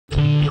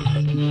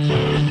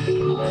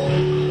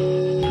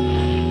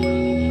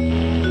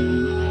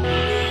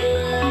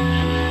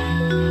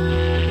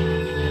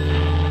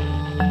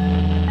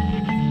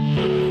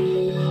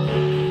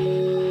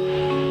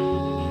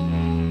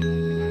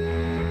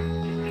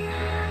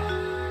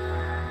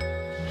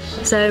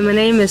So my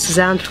name is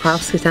Susanne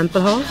Tarkowski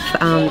Tempelhof.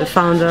 I'm the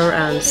founder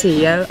and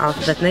CEO of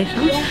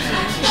BitNation.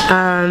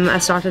 I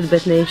started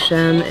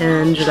BitNation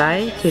in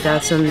July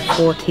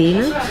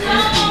 2014,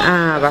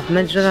 about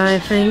mid-July I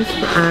think,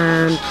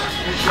 and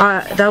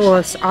that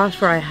was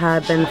after I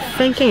had been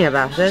thinking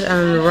about it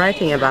and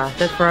writing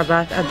about it for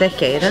about a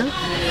decade.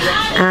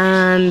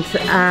 And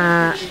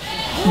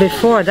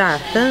before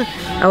that,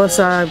 I was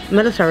a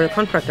military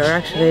contractor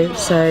actually,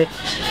 so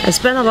I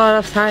spent a lot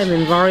of time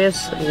in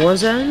various war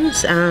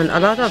zones, and a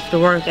lot of the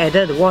work I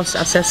did was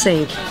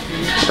assessing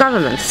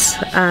governments,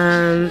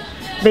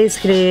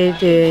 basically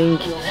doing,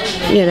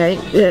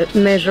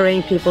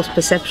 measuring people's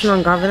perception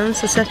on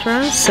governance,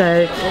 etc.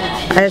 So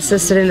I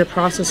assisted in the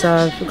process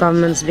of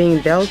governments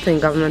being built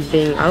and government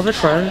being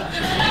overthrown.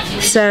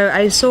 So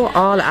I saw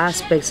all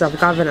aspects of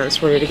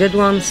governance, really, the good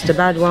ones, the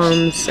bad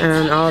ones,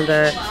 and all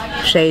the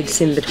shades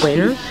in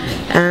between.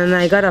 And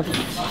I got a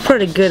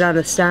pretty good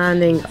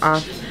understanding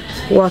of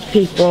what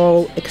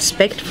people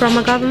expect from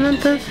a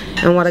government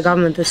and what a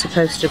government is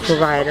supposed to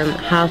provide and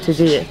how to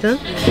do it.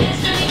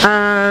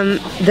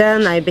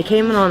 Then I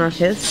became an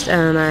anarchist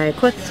and I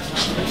quit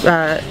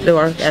the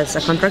work as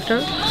a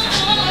contractor.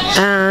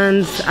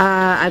 And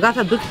I got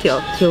a book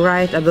deal to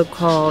write a book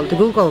called The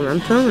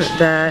Googlement,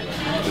 the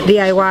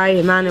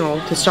DIY manual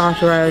to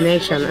start your own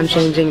nation and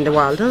changing the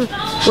world,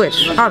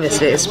 which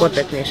obviously is what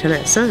BitNation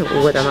is,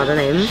 with another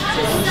name.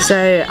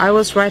 So I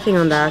was writing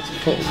on that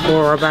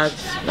for about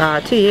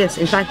 2 years.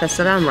 In fact, I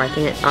still am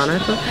writing on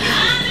it.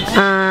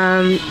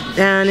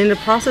 And in the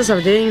process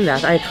of doing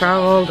that, I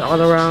traveled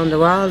all around the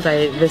world.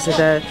 I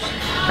visited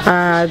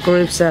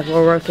groups that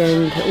were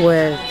working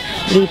with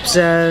deep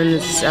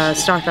zones,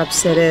 startup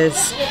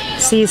cities,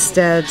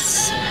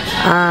 seasteads,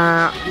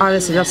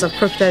 obviously lots of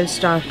crypto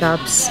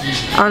startups,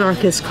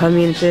 anarchist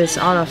communities,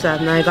 all of that,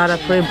 and I got a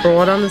pretty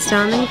broad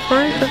understanding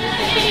for it.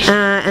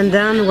 And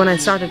then when I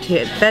started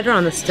to better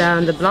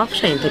understand the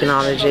blockchain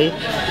technology,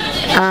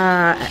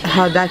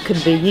 how that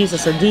could be used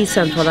as a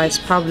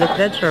decentralized public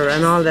ledger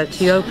and all the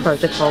TO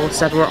protocols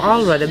that were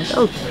already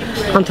built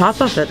on top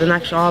of it and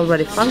actually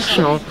already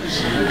functional,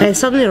 I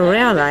suddenly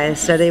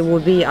realized that it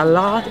would be a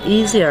lot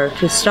easier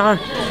to start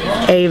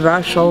a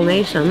virtual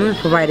nation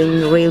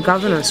providing real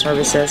governance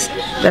services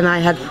than I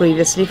had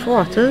previously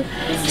thought.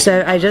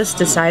 So I just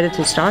decided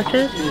to start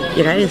it,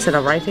 instead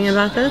of writing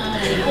about it.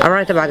 I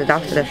write about it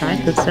after the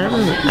fact instead.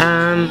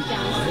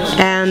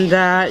 And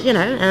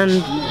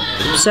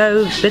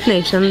so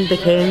BitNation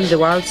became the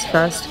world's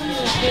first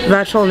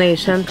virtual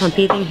nation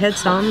competing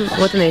heads-on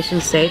with the nation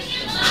state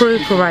through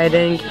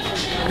providing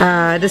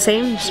the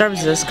same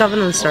services,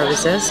 governance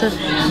services,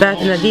 but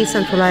in a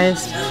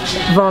decentralized,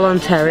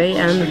 voluntary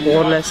and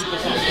borderless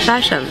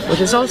fashion,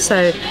 which is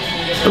also,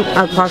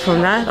 apart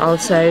from that,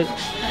 also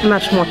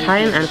much more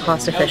time and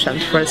cost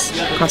efficient for its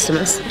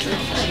customers.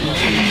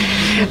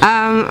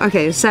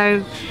 Okay,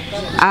 so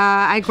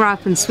I grew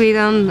up in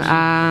Sweden.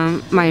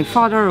 My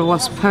father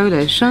was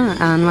Polish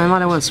and my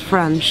mother was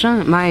French.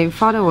 My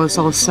father was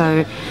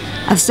also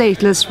a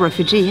stateless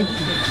refugee.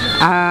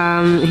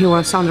 He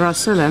was under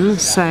asylum,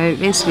 so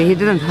basically he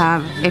didn't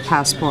have a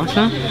passport,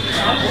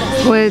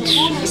 which,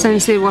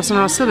 since he was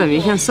under asylum,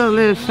 you can still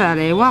live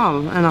fairly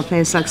well in a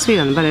place like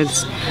Sweden, but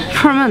it's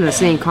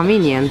tremendously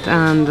inconvenient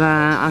and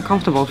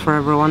uncomfortable for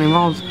everyone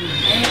involved.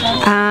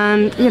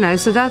 And,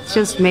 so that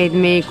just made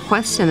me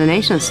question the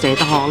nation state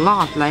a whole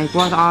lot. Like,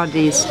 what are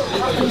these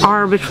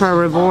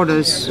arbitrary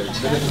borders,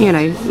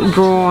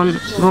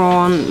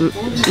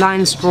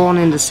 lines drawn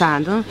in the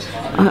sand?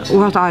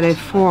 What are they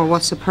for?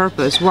 What's the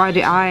purpose? Why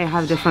do I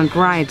have different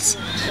rights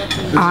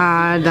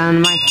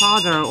than my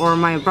father or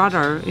my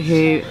brother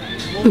who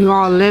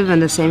all live in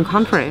the same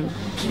country?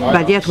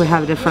 But yet we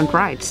have different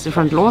rights,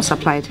 different laws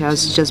apply to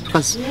us just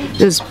because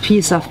this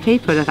piece of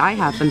paper that I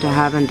happen to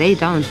have and they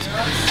don't.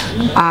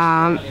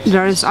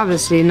 There is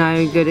obviously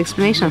no good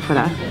explanation for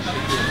that.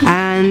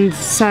 And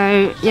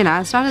so,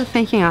 I started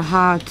thinking of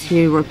how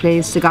to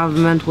replace the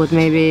government with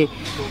maybe,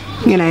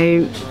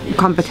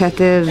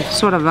 competitive,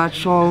 sort of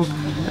virtual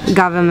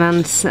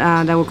governments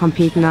that will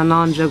compete in a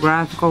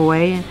non-geographical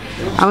way.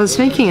 I was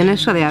thinking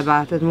initially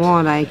about it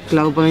more like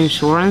global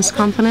insurance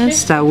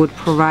companies that would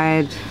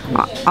provide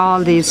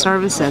all these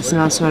services,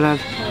 sort of,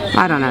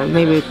 I don't know,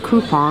 maybe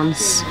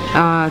coupons,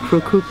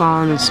 through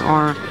coupons,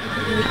 or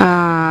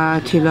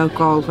to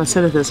local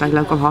facilities like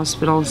local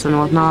hospitals and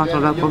whatnot, or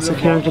local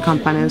security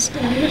companies.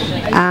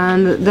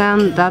 And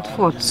then that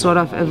thought sort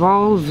of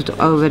evolved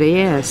over the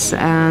years,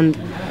 and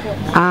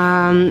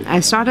I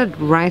started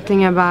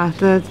writing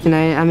about it.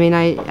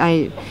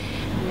 I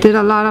did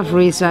a lot of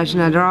research,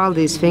 and there are all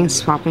these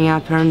things popping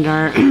up here and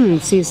there,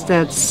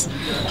 seasteads,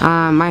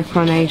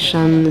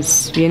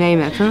 micronations, you name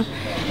it.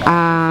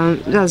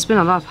 There's been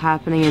a lot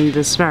happening in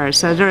this sphere,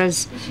 so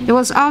it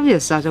was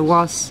obvious that there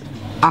was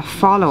a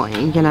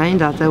following,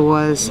 that there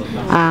was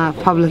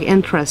public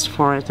interest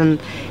for it,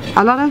 and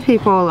a lot of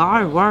people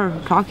were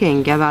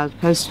talking about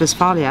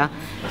post-Westphalia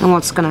and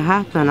what's going to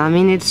happen.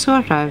 It's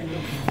sort of,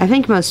 I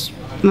think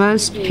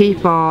most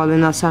people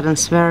in a certain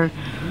sphere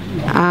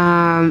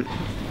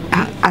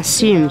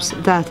assumes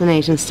that the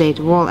nation state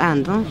will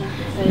end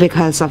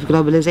because of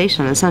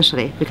globalization,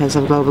 essentially, because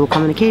of global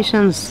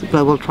communications,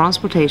 global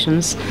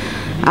transportations,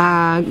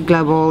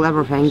 global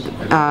everything.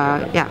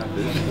 Yeah.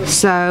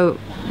 So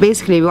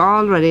basically, we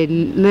already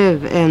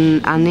live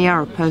in a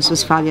near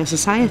post-Westphalia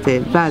society,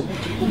 but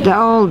the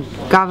old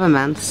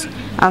governments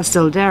are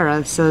still there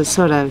as a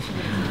sort of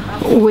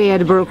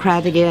weird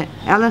bureaucratic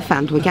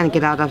elephant we can't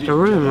get out of the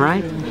room,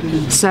 right?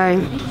 So,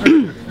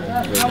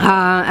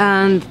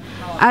 and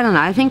I don't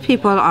know, I think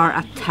people are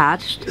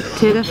attached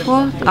to the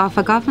thought of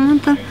a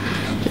government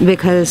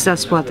because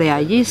that's what they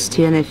are used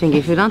to, and I think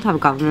if you don't have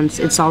governments,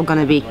 it's all going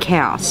to be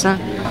chaos.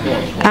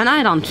 And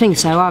I don't think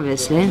so,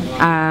 obviously,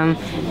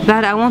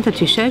 but I wanted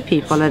to show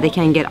people that they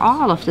can get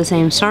all of the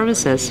same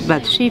services,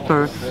 but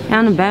cheaper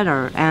and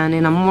better and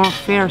in a more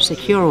fair,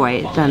 secure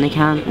way than they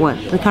can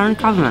with the current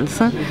governments,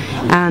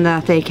 and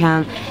that they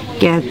can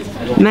get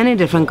many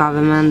different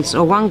governments,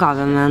 or one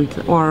government,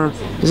 or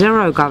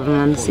zero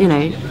governments, you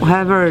know,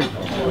 however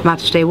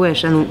much they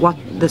wish and what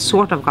the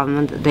sort of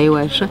government they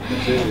wish.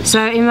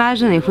 So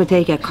imagine if we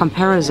take a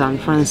comparison,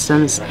 for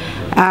instance.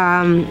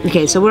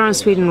 Okay, so we're in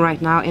Sweden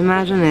right now.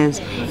 Imagine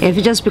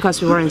if just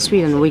because we were in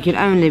Sweden we could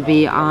only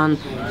be on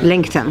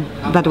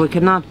LinkedIn, but we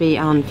could not be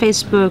on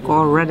Facebook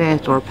or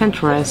Reddit or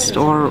Pinterest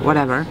or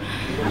whatever.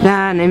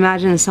 Then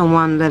imagine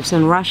someone lives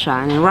in Russia,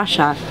 and in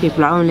Russia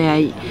people are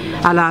only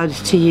allowed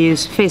to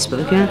use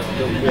Facebook.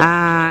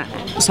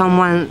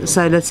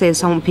 So let's say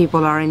some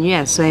people are in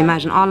US, so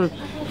imagine all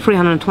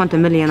 320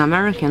 million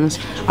Americans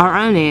are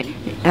only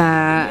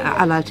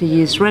allowed to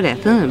use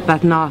Reddit,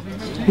 but not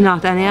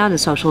any other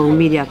social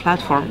media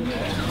platform.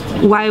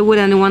 Why would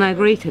anyone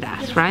agree to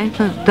that, right?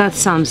 That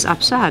sounds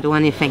absurd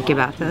when you think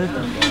about it.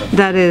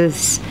 That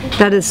is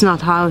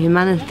not how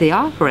humanity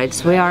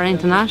operates. We are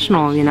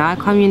international, you know. I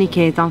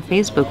communicate on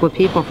Facebook with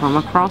people from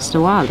across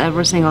the world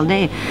every single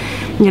day.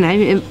 You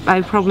know,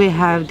 I probably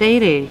have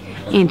daily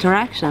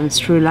interactions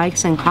through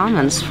likes and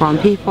comments from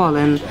people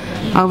in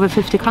over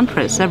 50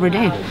 countries every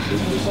day.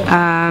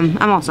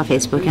 I'm also a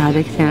Facebook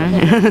addict, you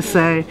know.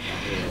 So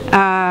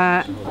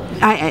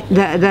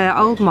the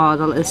old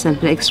model is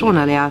simply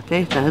extraordinarily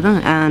outdated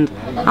and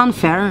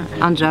unfair,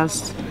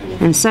 unjust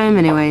in so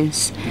many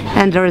ways,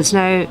 and there is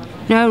no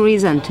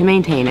reason to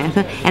maintain it,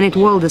 and it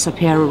will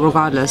disappear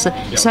regardless.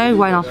 So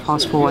why not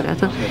fast forward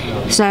it?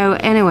 So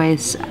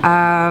anyways,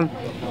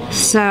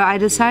 so I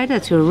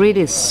decided to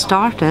really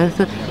start it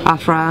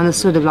after I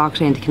understood the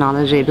blockchain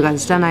technology,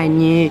 because then I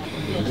knew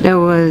there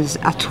was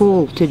a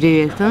tool to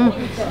do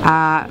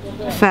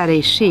it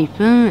fairly cheap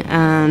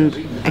and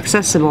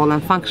accessible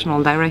and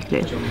functional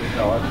directly.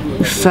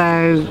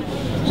 So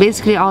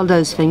basically all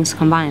those things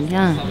combined,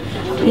 yeah.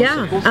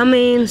 Yeah, I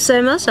mean,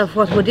 so most of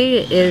what we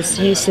do is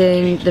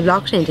using the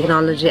blockchain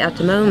technology at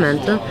the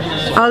moment,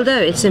 although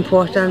it's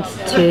important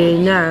to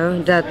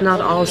know that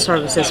not all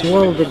services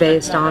will be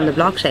based on the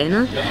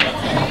blockchain.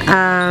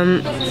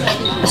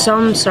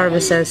 Some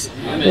services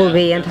will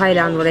be entirely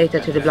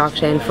unrelated to the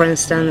blockchain. For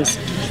instance,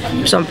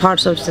 some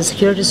parts of the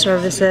security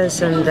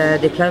services and the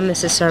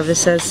diplomacy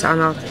services are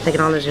not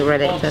technology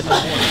related.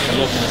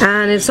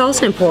 And it's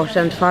also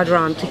important further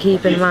on to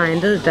keep in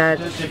mind that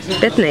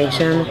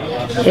BitNation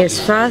is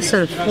first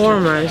and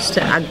foremost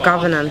a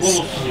governance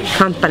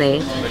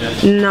company,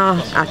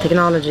 not a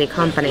technology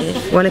company.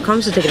 When it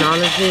comes to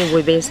technology,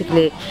 we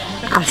basically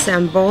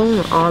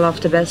assemble all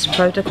of the best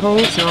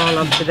protocols and all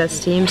of the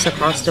best teams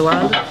across the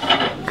world,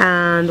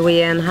 and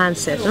we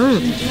enhance it.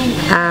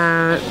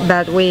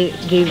 But we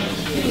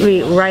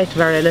write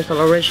very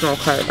little original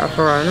code of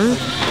our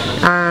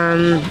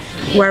own.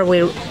 Where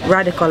we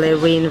radically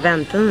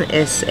reinvent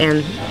is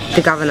in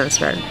the governance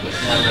sphere.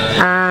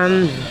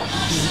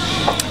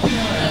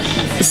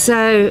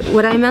 So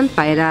what I meant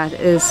by that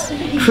is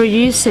through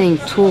using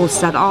tools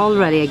that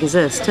already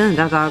exist,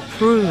 that are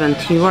proven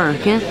to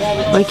work,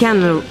 we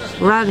can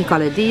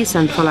radically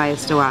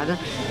decentralize the world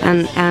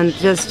and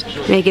just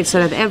make it so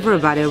that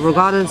everybody,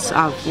 regardless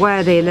of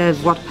where they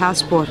live, what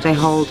passport they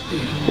hold,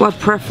 what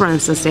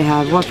preferences they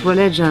have, what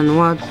religion,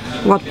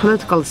 what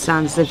political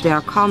stance, if they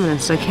are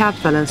communist or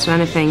capitalist or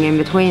anything in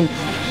between,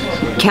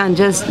 can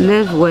just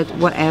live with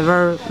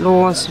whatever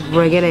laws,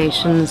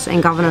 regulations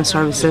and governance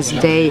services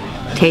they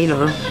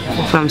tailor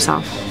for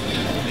themselves.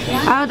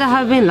 Oh, there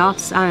have been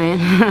lots. I mean,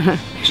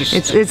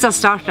 it's a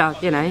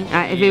startup, you know.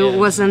 If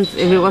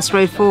it was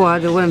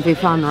straightforward, it wouldn't be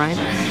fun, right?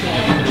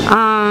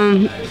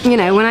 You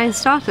know, when I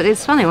started,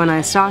 it's funny, when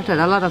I started,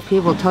 a lot of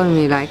people told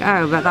me like,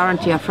 oh, but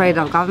aren't you afraid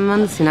of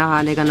governments? You know,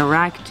 how they're gonna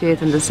react to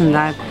it and this and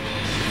that.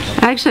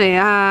 Actually,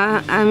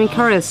 I mean,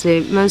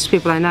 curiously, most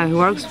people I know who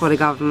works for the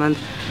government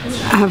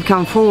have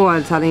come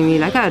forward telling me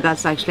like, oh,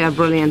 that's actually a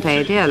brilliant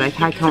idea, like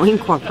how can we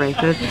incorporate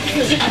it?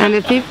 And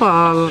the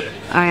people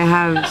I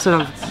have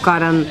sort of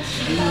gotten,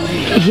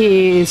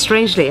 he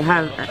strangely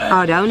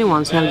are the only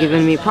ones who have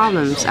given me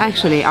problems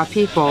actually are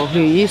people who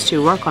used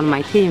to work on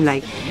my team.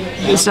 Like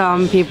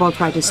some people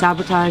try to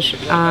sabotage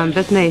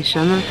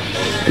BitNation.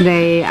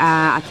 They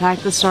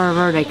attacked the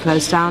server, they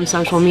closed down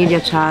social media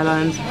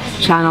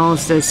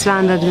channels, they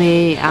slandered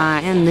me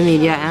in the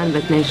media and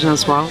BitNation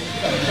as well.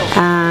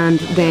 And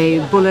they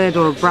bullied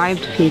or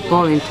bribed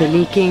people into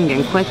leaking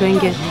and quitting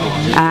it.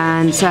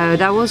 And so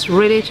that was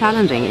really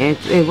challenging.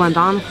 It went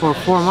on for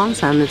 4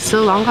 months and it's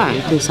still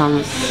ongoing to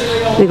some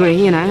degree,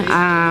 you know.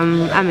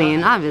 I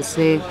mean,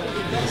 obviously,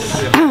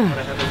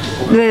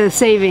 the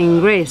saving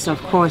grace,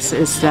 of course,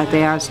 is that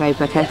they are so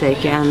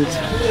pathetic and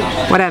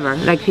whatever.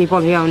 Like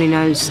people who only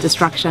knows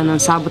destruction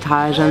and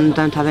sabotage and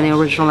don't have any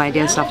original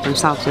ideas of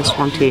themselves, just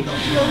want to,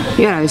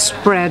 you know,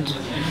 spread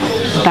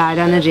bad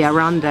energy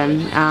around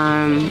them.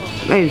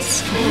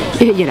 It's,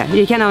 you know,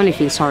 you can only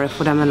feel sorry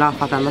for them and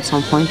laugh at them at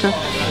some point.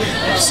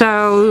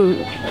 So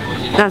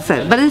that's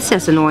it. But it's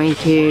just annoying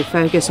to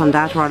focus on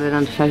that rather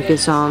than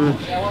focus on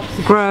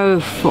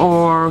growth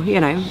or, you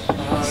know.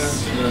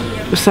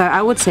 So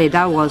I would say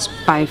that was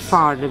by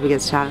far the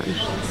biggest challenge.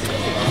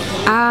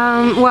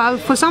 Well,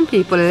 for some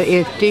people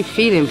it do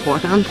feel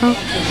important.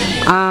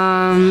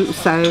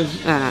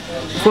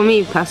 For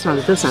me personally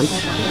it doesn't.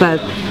 But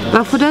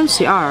for those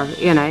who are,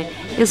 you know,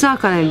 it's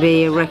not going to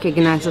be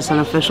recognized as an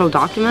official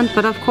document,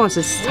 but of course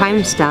it's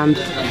time-stamped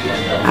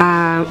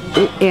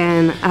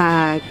in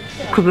a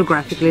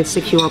cryptographically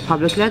secure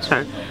public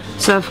ledger.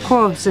 So of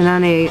course in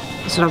any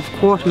sort of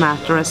court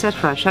matter,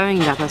 etc., showing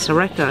that as a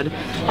record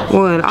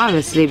will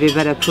obviously be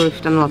better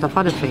proof than a lot of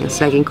other things.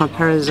 Like in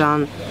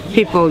comparison,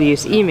 people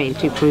use email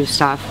to prove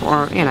stuff,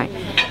 or, you know,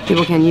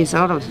 people can use a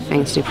lot of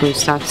things to prove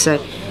stuff. So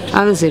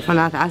obviously from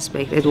that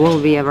aspect it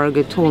will be a very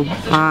good tool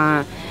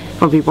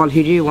for people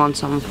who do want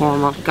some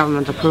form of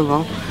government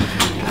approval.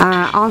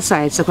 Also,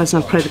 it's a question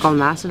of critical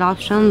mass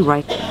adoption,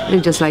 right?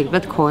 Just like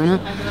Bitcoin.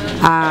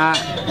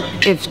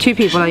 If 2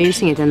 people are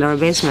using it in their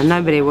basement,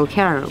 nobody will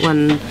care.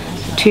 When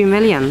 2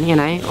 million, you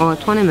know, or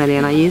 20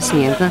 million are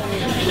using it,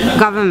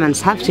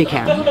 governments have to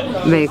care,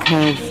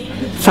 because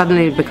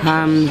suddenly it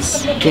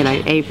becomes, you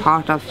know, a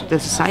part of the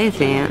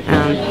society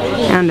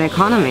and the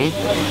economy.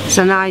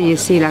 So now you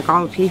see like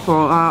all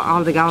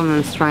the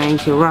governments trying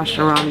to rush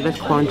around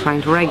Bitcoin,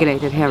 trying to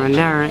regulate it here and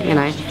there, you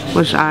know,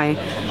 which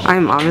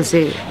I'm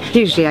obviously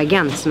hugely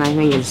against, and I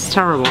think it's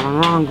terrible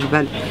and wrong,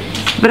 but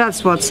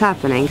that's what's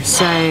happening.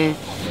 So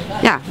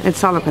yeah,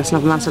 it's all a question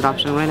of mass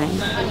adoption, really.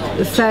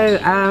 So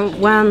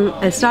when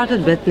I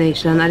started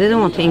BitNation, I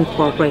didn't want to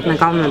incorporate my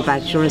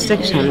government-backed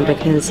jurisdiction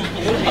because,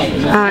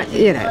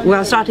 you know,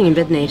 we're starting in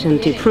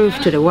BitNation to prove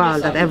to the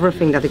world that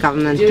everything that the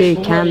government do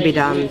can be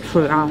done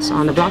through us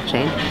on the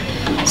blockchain.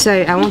 So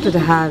I wanted to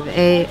have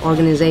a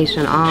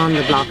organization on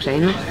the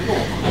blockchain,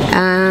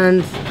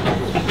 and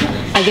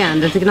again,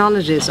 the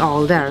technology is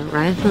all there,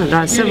 right? There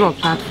are several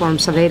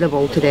platforms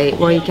available today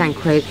where you can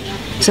create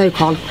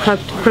so-called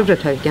crypto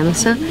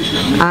tokens,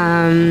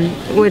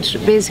 which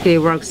basically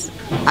works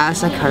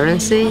as a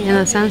currency in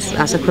a sense,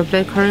 as a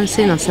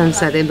cryptocurrency in a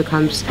sense that it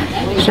becomes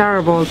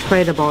shareable,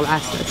 tradable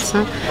assets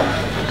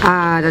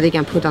that you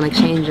can put on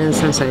exchanges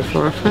and so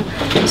forth.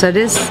 So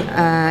this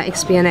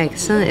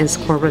XPNX is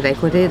corporate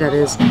equity that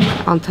is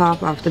on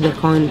top of the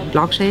Bitcoin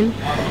blockchain.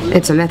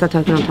 It's a meta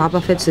token on top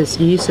of it, so it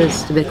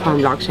uses the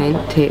Bitcoin blockchain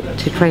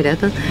to trade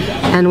it.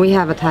 And we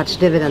have attached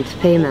dividend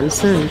payments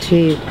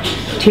to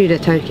the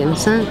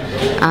tokens.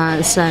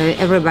 So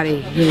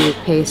everybody who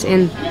pays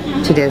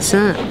into this,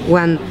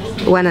 when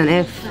and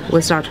if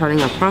we start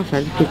turning a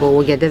profit, people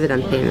will get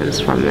dividend payments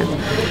from it.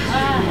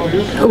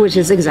 Which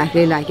is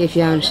exactly like if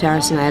you own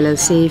shares in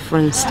LLC, for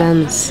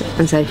instance,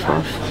 and so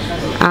forth.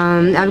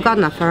 I've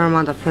gotten a fair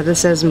amount of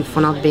criticism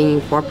for not being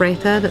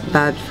incorporated,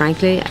 but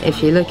frankly,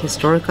 if you look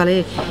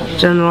historically,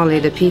 generally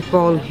the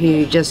people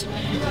who just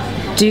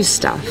do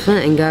stuff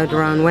and go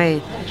their own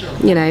way,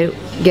 you know,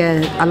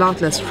 get a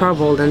lot less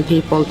trouble than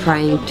people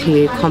trying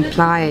to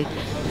comply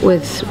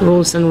with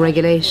rules and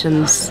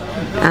regulations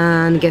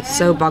and get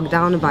so bogged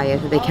down by it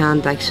that they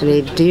can't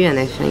actually do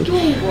anything.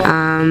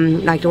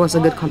 Like there was a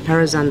good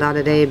comparison the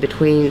other day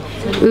between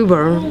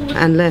Uber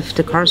and Lyft,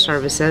 the car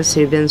services,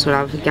 who've been sort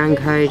of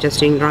gang-ho, just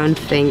doing their own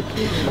thing,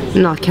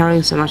 not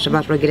caring so much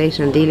about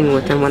regulation and dealing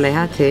with them when they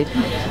had to,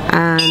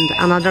 and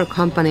another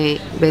company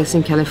based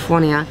in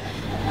California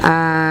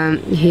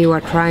who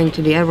are trying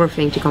to do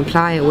everything to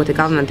comply with the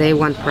government. They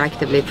went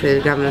proactively to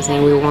the government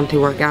saying we want to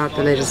work out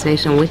the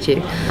legislation with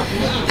you,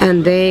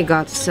 and they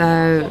got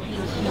so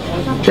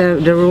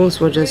the rules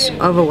were just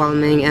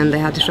overwhelming and they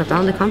had to shut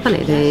down the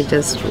company. They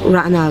just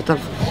ran out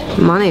of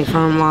money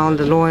from all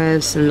the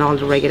lawyers and all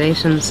the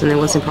regulations, and it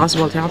was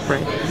impossible to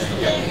operate.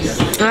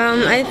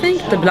 I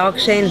think the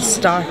blockchain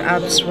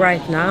startups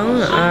right now,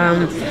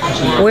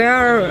 we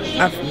are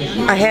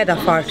ahead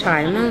of our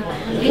time.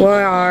 We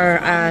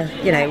are,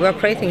 you know, we're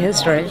creating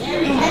history,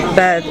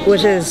 but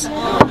which is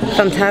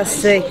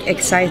fantastic,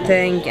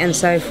 exciting, and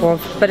so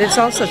forth. But it's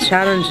also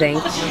challenging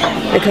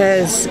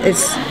because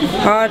it's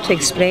hard to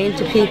explain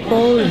to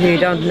people who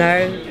don't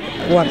know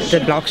what the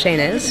blockchain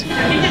is.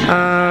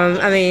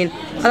 I mean,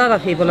 a lot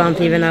of people don't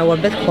even know what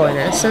Bitcoin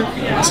is,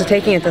 so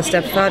taking it a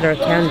step further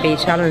can be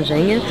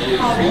challenging.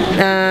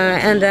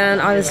 And then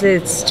obviously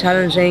it's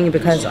challenging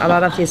because a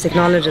lot of these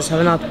technologies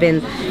have not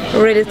been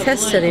really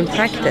tested in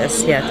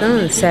practice yet.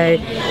 So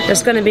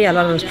there's going to be a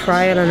lot of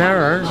trial and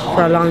error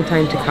for a long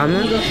time to come.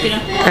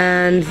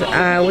 And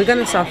we're going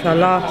to suffer a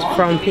lot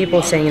from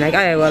people saying like,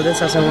 oh well, this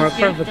doesn't work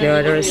perfectly,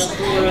 or there's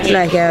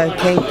like a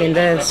kink in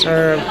this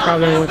or a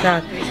problem with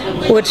that,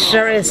 which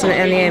there isn't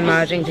any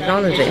emerging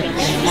technology.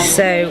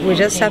 So we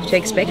just have to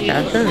expect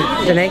that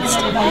the next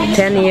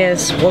 10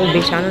 years will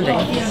be challenging.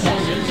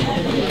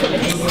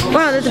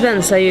 Well, it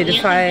depends how you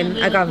define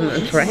a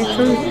government,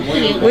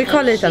 right? We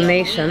call it a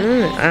nation,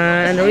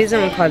 and the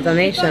reason we call it a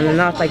nation and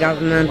not a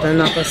government and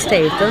not a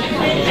state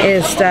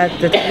is that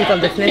the technical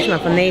definition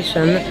of a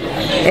nation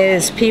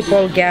is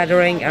people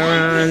gathering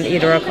around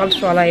either a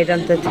cultural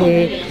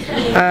identity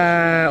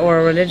or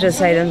a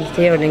religious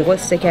identity or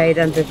linguistic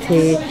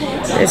identity,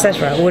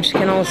 etc., which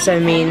can also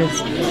mean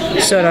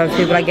sort of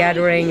people are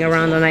gathering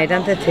around an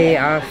identity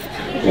of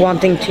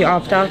wanting to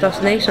opt out of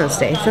the nation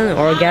state,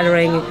 or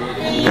gathering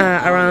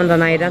around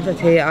an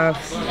identity of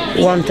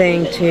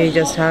wanting to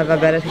just have a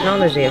better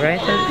technology,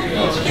 right?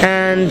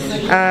 And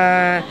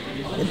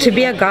to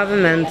be a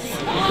government,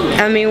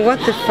 I mean, what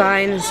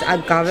defines a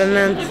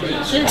government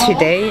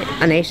today,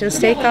 a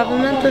nation-state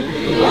government,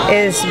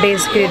 is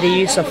basically the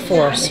use of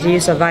force, the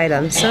use of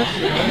violence.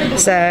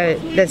 So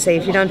let's say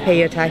if you don't pay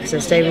your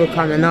taxes, they will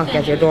come and knock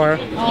at your door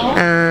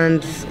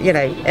and, you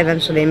know,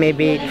 eventually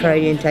maybe throw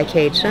you into a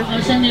cage.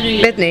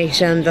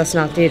 BitNation does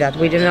not do that.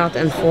 We do not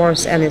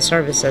enforce any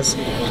services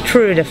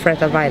through the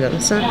threat of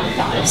violence.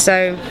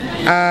 So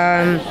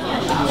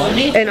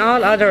in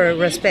all other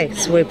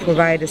respects, we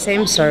provide the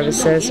same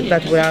services,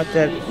 but without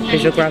the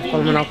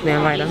geographical monopoly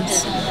and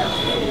violence.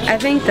 I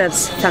think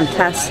that's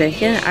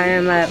fantastic. I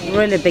am a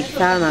really big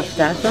fan of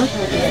that.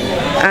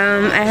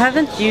 I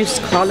haven't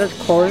used colored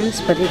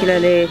coins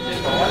particularly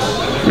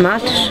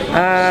much.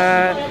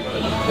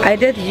 I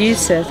did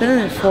use it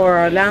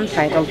for land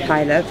title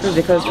pilot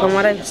because from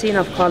what I've seen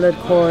of colored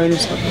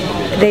coins,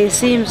 they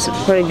seem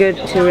pretty good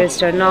to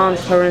register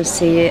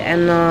non-currency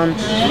and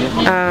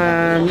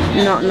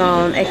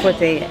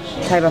non-equity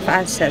type of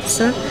assets,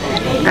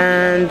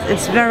 and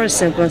it's very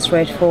simple and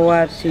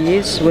straightforward to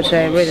use, which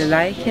I really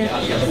like.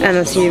 And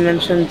as you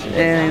mentioned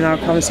in our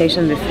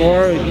conversation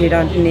before, you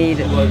don't need,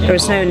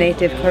 there's no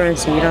native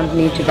currency, you don't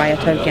need to buy a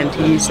token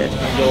to use it,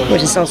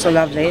 which is also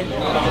lovely.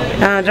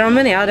 There are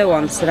many other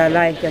ones that I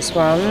like as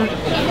well.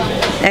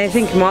 I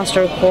think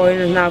Master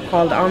Coin, now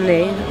called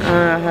Omni,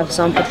 have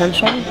some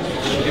potential.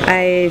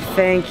 I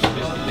think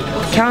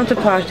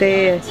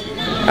Counterparty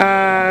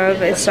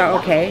it's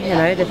okay, you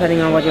know,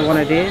 depending on what you want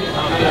to do.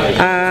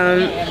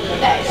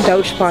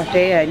 Doge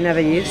Party I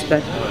never used,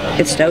 but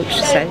it's Doge,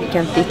 so it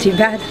can't be too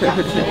bad.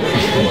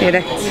 You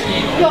know,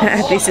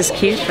 at least it's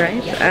cute,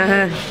 right?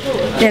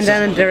 And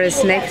then there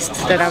is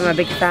Next that I'm a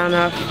big fan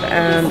of,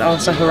 and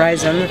also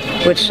Horizon,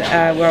 which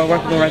we're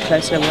working very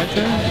closely with.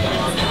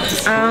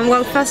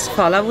 Well, first of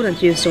all, I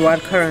wouldn't use the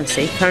word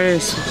currency.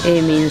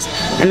 Currency means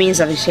a means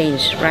of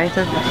exchange, right?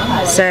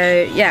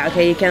 So yeah,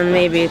 okay, you can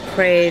maybe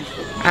trade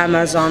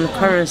Amazon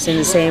currency in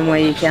the same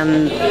way you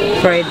can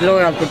trade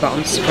loyalty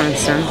bonds, for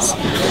instance,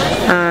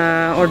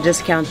 or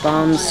discount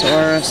bonds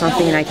or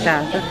something like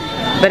that.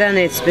 But then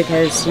it's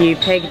because you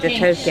peg the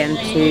token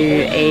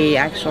to a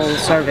actual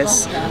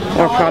service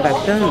or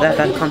product that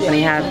that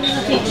company have.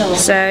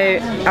 So,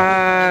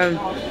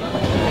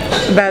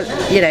 but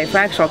you know, for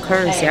actual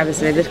currency,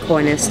 obviously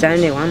Bitcoin is the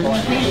only one.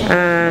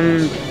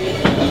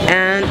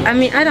 And I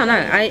mean, I don't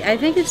know, I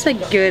think it's a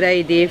good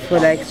idea for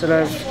like sort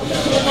of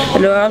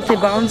loyalty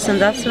bonds and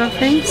that sort of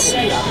things.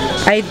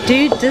 I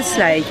do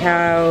dislike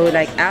how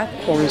like app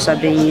coins are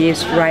being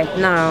used right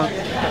now,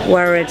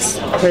 where it's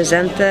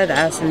presented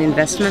as an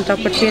investment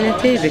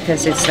opportunity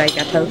because it's like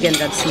a token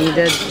that's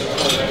needed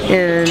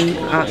in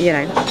you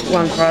know,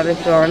 one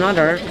product or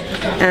another,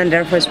 and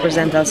therefore it's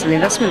presented as an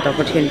investment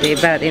opportunity,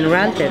 but in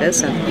reality it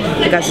isn't,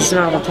 because it's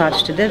not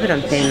attached to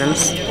dividend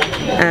payments.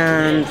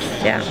 And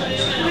yeah,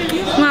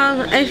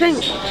 well, I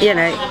think, you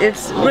know,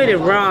 it's really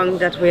wrong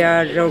that we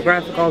are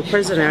geographical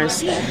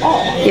prisoners,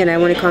 you know,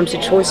 when it comes to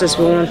choices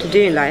we want to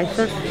do in life.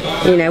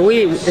 You know,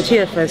 the two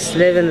of us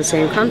live in the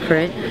same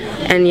country,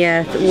 and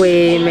yet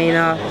we may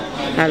not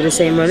have the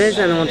same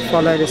religion and want to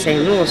follow the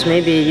same rules.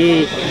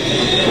 Maybe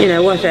you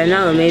know, what I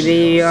know, maybe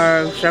you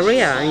are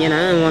Sharia, you know,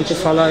 and want to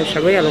follow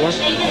Sharia law.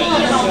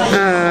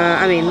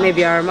 I mean,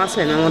 maybe you are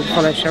Muslim and want to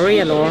follow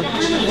Sharia law.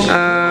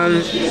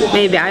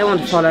 Maybe I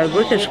want to follow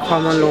British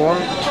common law,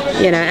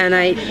 you know, and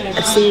I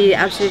see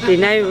absolutely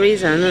no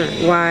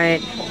reason why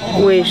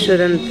we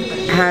shouldn't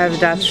have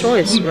that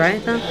choice,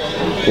 right?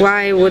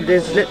 Why would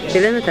this be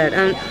limited?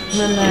 And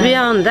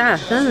beyond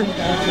that,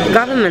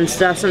 governments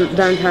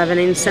don't have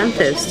any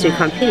incentives to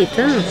compete,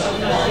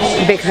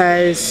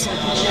 because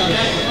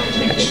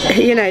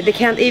you know, they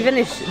can't, even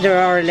if there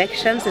are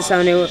elections, it's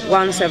only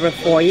once every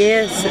 4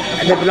 years.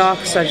 The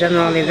blocks are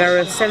generally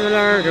very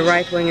similar. The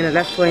right wing and the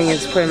left wing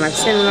is pretty much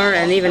similar.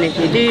 And even if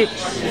you do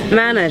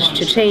manage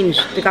to change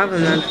the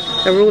government,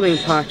 the ruling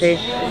party,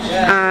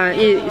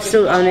 you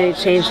still only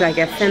change like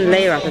a thin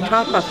layer at the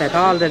top of it.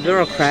 All the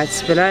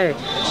bureaucrats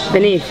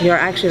beneath, you're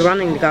actually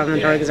running the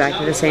government are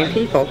exactly the same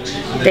people.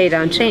 They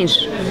don't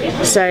change.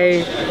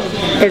 So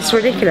it's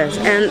ridiculous.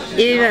 And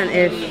even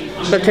if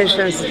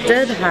politicians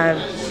did have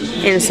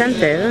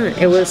incentive,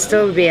 it will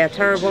still be a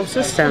terrible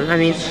system. I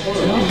mean,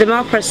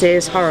 democracy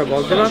is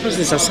horrible.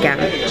 Democracy is a scam.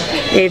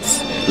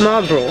 It's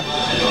mob rule.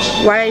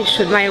 Why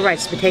should my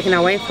rights be taken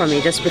away from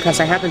me just because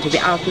I happen to be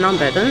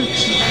outnumbered?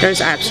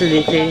 There's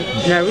absolutely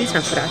no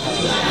reason for that.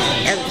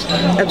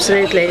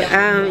 Absolutely.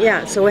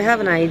 Yeah, so we have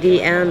an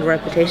ID and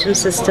reputation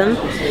system.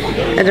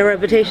 And the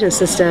reputation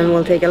system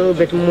will take a little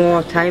bit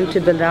more time to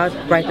build out.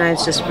 Right now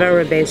it's just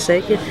very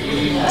basic.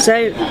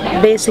 So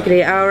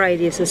basically our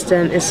ID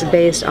system is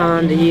based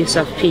on the use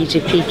of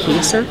PGP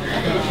keys.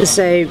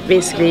 So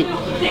basically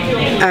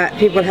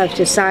people have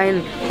to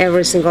sign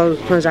every single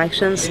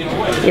transactions,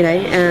 you know,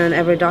 and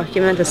every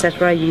document,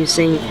 etc.,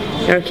 using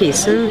their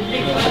keys,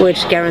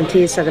 which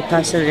guarantees that the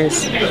person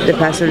is the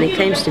person he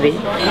claims to be.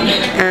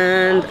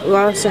 And we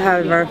also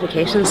have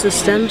verification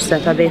systems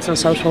that are based on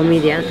social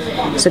media.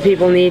 So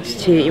people need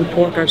to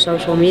import their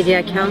social media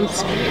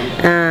accounts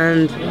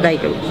and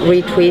like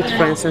retweet,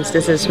 for instance,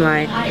 this is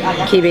my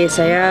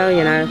Keybase.io,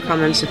 you know,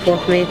 come and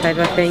support me type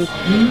of thing,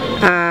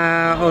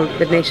 or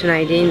BitNation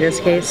ID in this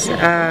case.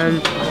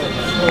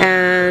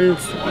 And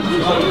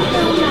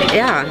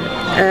yeah,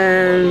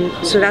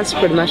 so that's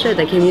pretty much it.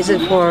 They can use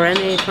it for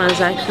any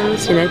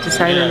transactions, you know, to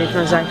sign any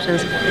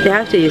transactions. They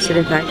have to use it,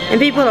 in fact. And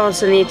people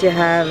also need to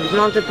have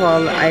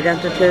multiple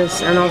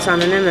identities and also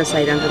anonymous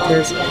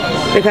identities.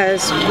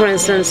 Because, for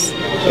instance,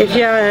 if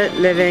you're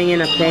living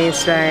in a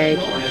place like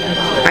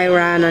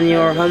Iran and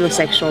you're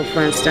homosexual,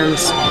 for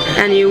instance,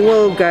 and you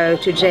will go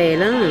to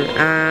jail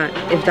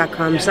if that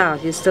comes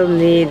out, you still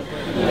need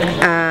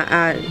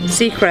a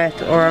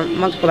secret or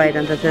multiple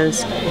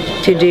identities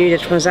to do the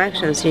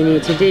transactions you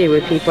need to do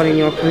with people in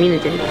your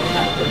community.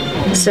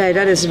 So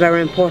that is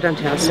very important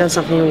to us. That's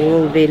something we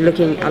will be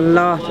looking a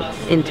lot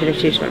into the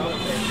future.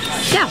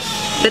 Yeah,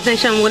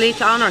 BitNation will lead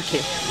to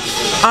anarchy.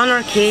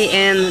 Anarchy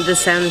in the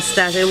sense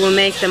that it will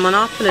make the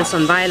monopolies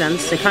on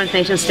violence, the current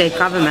nation-state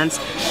governments,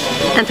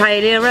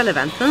 entirely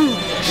irrelevant.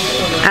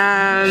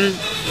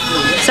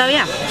 So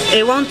yeah,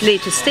 it won't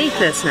lead to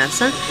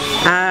statelessness.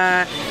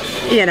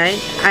 You know,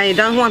 I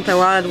don't want a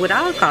world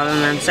without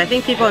governments. I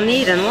think people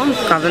need and want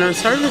governance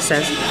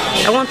services.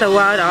 I want a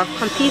world of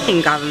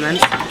competing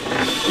governments,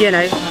 you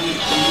know,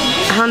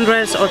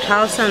 hundreds or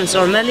thousands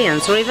or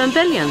millions or even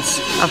billions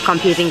of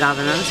competing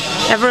governments.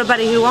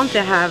 Everybody who wants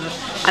to have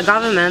a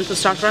government, to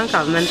start their own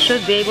government,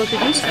 should be able to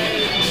do so.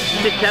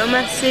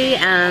 Diplomacy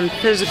and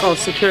physical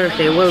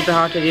security will be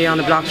hard to do on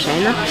the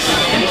blockchain.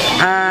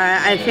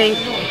 I think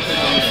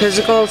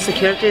physical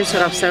security is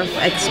sort of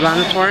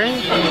self-explanatory.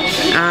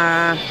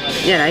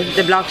 You know,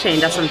 the blockchain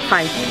doesn't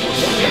fight.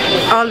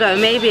 Although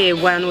maybe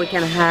when we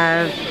can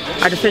have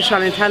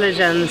artificial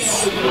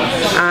intelligence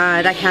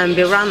that can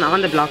be run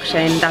on the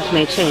blockchain, that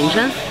may change.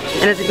 And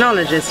the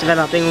technology is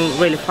developing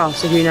really fast,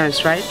 so who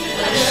knows, right?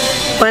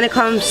 When it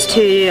comes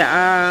to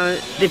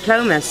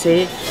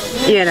diplomacy,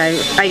 you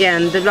know,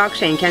 again, the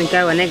blockchain can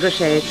go and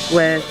negotiate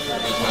with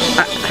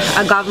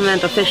a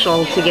government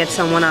official to get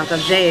someone out of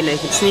jail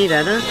if it's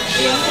needed.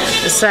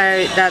 So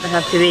that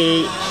have to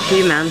be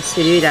humans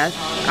to do that,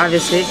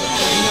 obviously.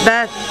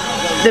 But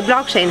the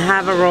blockchain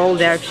have a role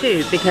there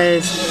too,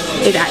 because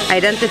it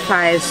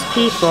identifies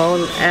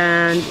people,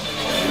 and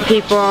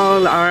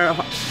people are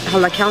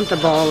held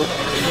accountable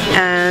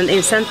and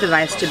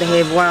incentivized to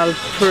behave well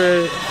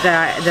through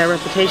the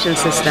reputation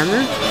system.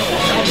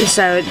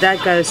 So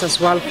that goes as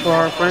well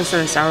for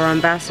instance, our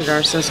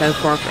ambassadors and so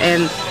forth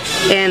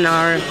in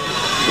our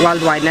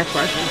worldwide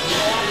network.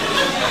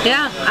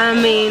 Yeah, I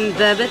mean,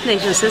 the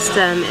BitNation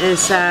system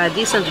is a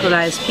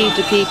decentralized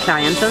P2P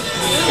client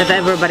that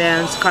everybody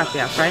owns a copy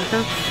of, right?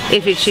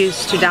 If you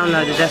choose to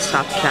download the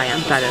desktop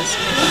client, that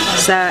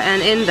is. So,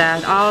 and in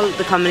that, all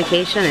the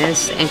communication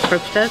is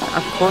encrypted,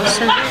 of course.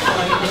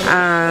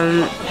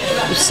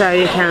 So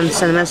you can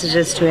send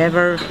messages to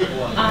whoever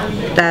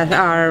that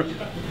are,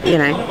 you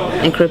know,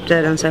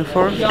 encrypted and so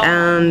forth.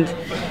 And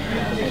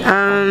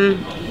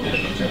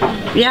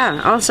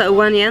yeah, also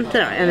when you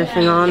enter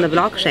anything on the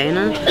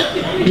blockchain,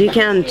 you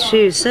can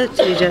choose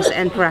to just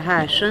enter a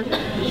hash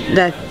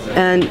that,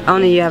 and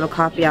only you have a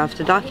copy of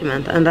the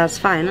document, and that's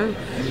fine.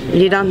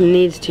 You don't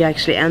need to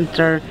actually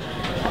enter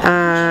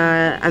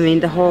I mean,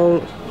 the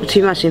whole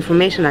too much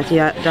information that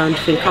you don't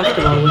feel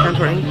comfortable with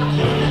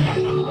entering.